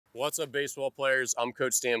What's up, baseball players? I'm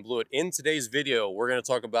Coach Stan Blewett. In today's video, we're going to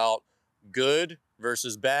talk about good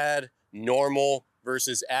versus bad, normal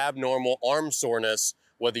versus abnormal arm soreness.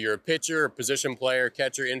 Whether you're a pitcher, position player,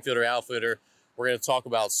 catcher, infielder, outfielder, we're going to talk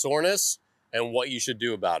about soreness and what you should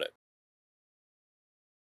do about it.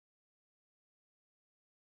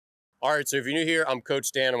 All right, so if you're new here, I'm Coach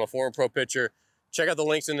Stan. I'm a former pro pitcher. Check out the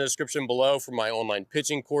links in the description below for my online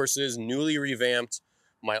pitching courses, newly revamped,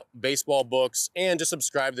 my baseball books, and just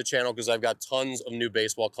subscribe to the channel because I've got tons of new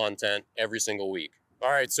baseball content every single week.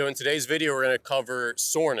 All right, so in today's video, we're going to cover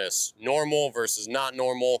soreness, normal versus not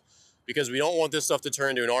normal, because we don't want this stuff to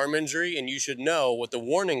turn into an arm injury, and you should know what the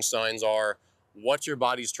warning signs are, what your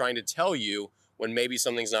body's trying to tell you when maybe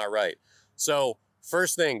something's not right. So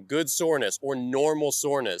first thing, good soreness or normal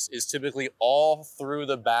soreness is typically all through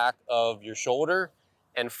the back of your shoulder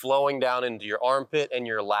and flowing down into your armpit and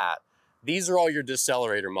your lat. These are all your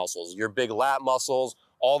decelerator muscles, your big lat muscles,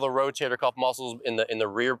 all the rotator cuff muscles in the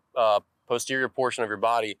rear posterior portion of your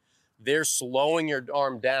body. They're slowing your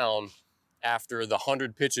arm down after the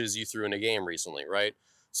 100 pitches you threw in a game recently, right?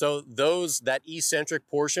 So that eccentric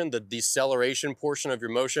portion, the deceleration portion of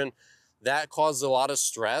your motion, that causes a lot of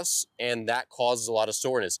stress and that causes a lot of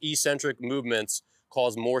soreness. Eccentric movements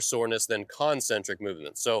cause more soreness than concentric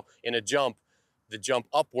movements. So in a jump, the jump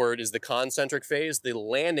upward is the concentric phase. The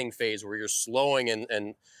landing phase, where you're slowing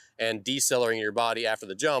and decelerating your body after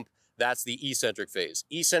the jump, that's the eccentric phase.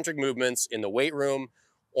 Eccentric movements in the weight room,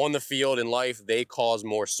 on the field, in life, they cause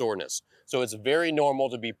more soreness. So it's very normal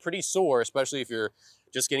to be pretty sore, especially if you're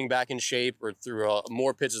just getting back in shape or through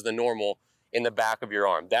more pitches than normal in the back of your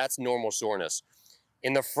arm. That's normal soreness.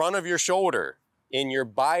 In the front of your shoulder, in your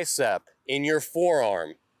bicep, in your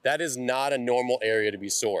forearm, that is not a normal area to be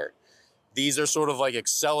sore. These are sort of like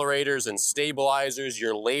accelerators and stabilizers.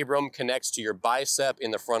 Your labrum connects to your bicep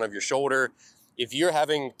in the front of your shoulder. If you're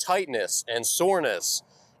having tightness and soreness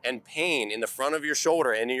and pain in the front of your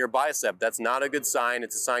shoulder and in your bicep, that's not a good sign.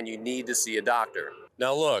 It's a sign you need to see a doctor.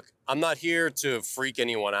 Now look, I'm not here to freak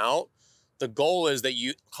anyone out. The goal is that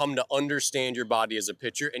you come to understand your body as a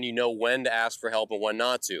pitcher and you know when to ask for help and when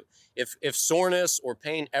not to. If soreness or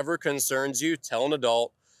pain ever concerns you, tell an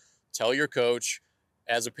adult, tell your coach.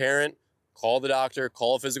 As a parent, call the doctor,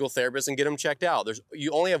 call a physical therapist, and get them checked out.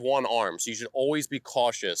 You only have one arm, so you should always be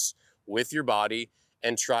cautious with your body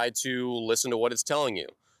and try to listen to what it's telling you.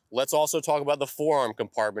 Let's also talk about the forearm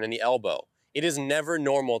compartment and the elbow. It is never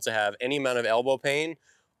normal to have any amount of elbow pain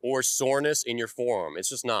or soreness in your forearm. It's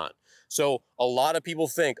just not. So a lot of people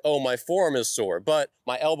think, oh, my forearm is sore, but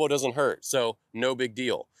my elbow doesn't hurt, so no big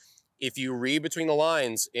deal. If you read between the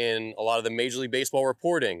lines in a lot of the Major League Baseball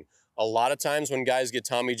reporting, a lot of times when guys get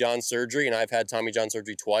Tommy John surgery, and I've had Tommy John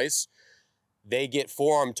surgery twice, they get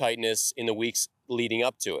forearm tightness in the weeks leading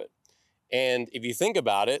up to it. And if you think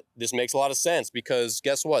about it, this makes a lot of sense because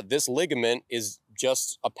guess what? This ligament is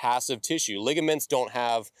just a passive tissue. Ligaments don't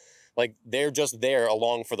have, they're just there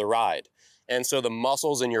along for the ride. And so the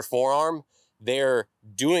muscles in your forearm, they're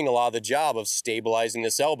doing a lot of the job of stabilizing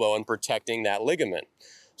this elbow and protecting that ligament.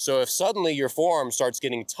 So if suddenly your forearm starts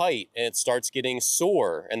getting tight and it starts getting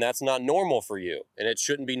sore, and that's not normal for you, and it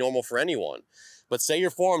shouldn't be normal for anyone, but say your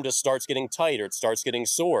forearm just starts getting tight or it starts getting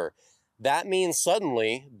sore, that means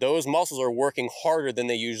suddenly those muscles are working harder than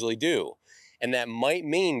they usually do. And that might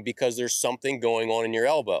mean because there's something going on in your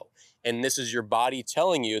elbow. And this is your body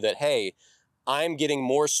telling you that, hey, I'm getting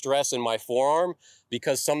more stress in my forearm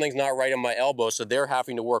because something's not right in my elbow, so they're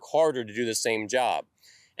having to work harder to do the same job.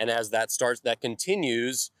 And as that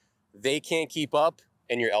continues, they can't keep up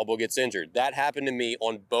and your elbow gets injured. That happened to me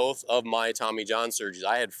on both of my Tommy John surgeries.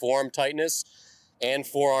 I had forearm tightness and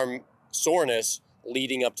forearm soreness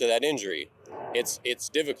leading up to that injury. It's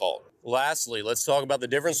difficult. Lastly, let's talk about the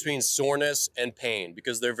difference between soreness and pain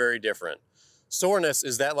because they're very different. Soreness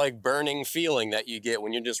is that like burning feeling that you get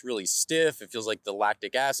when you're just really stiff. It feels like the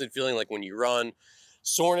lactic acid feeling, like when you run.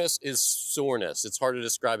 Soreness is soreness. It's hard to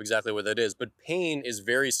describe exactly what that is, but pain is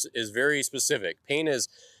very specific. Pain is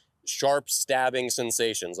sharp stabbing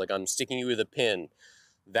sensations, like I'm sticking you with a pin.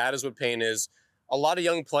 That is what pain is. A lot of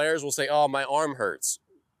young players will say, oh, my arm hurts,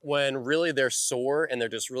 when really they're sore and they're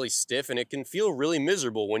just really stiff, and it can feel really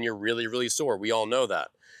miserable when you're really, really sore. We all know that.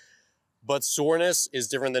 But soreness is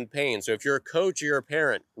different than pain. So if you're a coach or you're a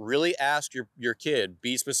parent, really ask your kid,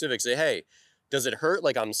 be specific, say, hey, does it hurt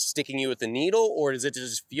like I'm sticking you with a needle, or does it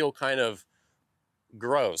just feel kind of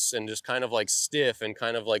gross and just kind of like stiff and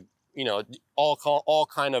kind of like, you know, all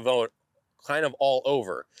kind of all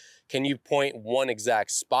over? Can you point one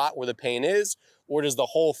exact spot where the pain is, or does the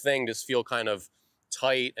whole thing just feel kind of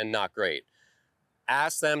tight and not great?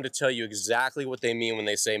 Ask them to tell you exactly what they mean when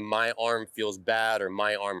they say my arm feels bad or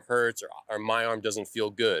my arm hurts or my arm doesn't feel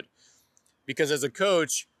good. Because as a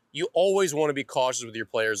coach, you always want to be cautious with your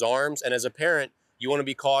players' arms. And as a parent, you want to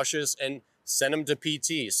be cautious and send them to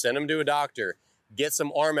PT, send them to a doctor, get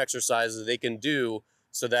some arm exercises they can do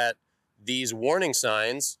so that these warning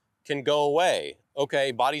signs can go away.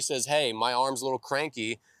 Okay, body says, hey, my arm's a little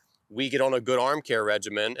cranky. We get on a good arm care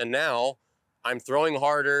regimen. And now I'm throwing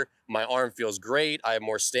harder. My arm feels great. I have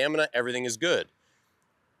more stamina. Everything is good.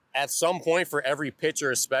 At some point, for every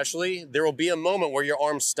pitcher especially, there will be a moment where your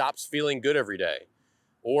arm stops feeling good every day,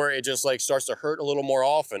 or it just like starts to hurt a little more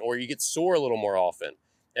often, or you get sore a little more often.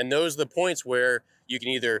 And those are the points where you can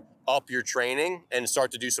either up your training and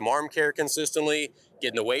start to do some arm care consistently, get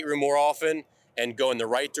in the weight room more often and go in the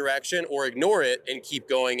right direction, or ignore it and keep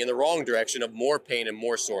going in the wrong direction of more pain and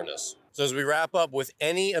more soreness. So as we wrap up, with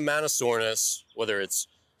any amount of soreness, whether it's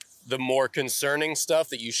the more concerning stuff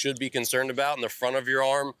that you should be concerned about in the front of your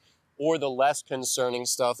arm, or the less concerning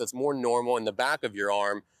stuff that's more normal in the back of your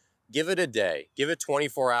arm, give it a day. Give it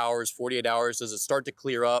 24 hours, 48 hours. Does it start to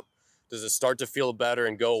clear up? Does it start to feel better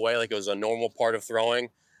and go away like it was a normal part of throwing?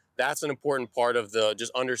 That's an important part of the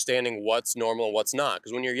just understanding what's normal and what's not.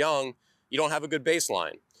 Because when you're young, you don't have a good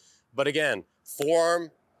baseline. But again,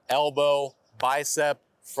 forearm, elbow, bicep,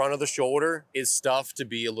 front of the shoulder is stuff to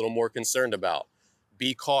be a little more concerned about.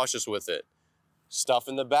 Be cautious with it. Stuff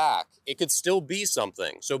in the back, it could still be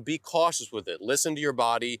something. So be cautious with it. Listen to your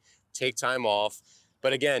body, take time off.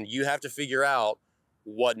 But again, you have to figure out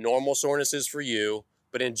what normal soreness is for you.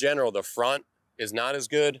 But in general, the front is not as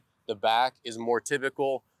good. The back is more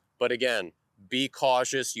typical. But again, be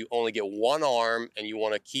cautious. You only get one arm and you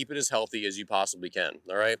want to keep it as healthy as you possibly can.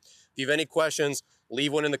 All right. If you have any questions,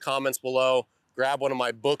 leave one in the comments below. Grab one of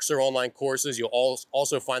my books or online courses. You'll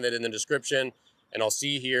also find that in the description. And I'll see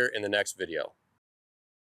you here in the next video.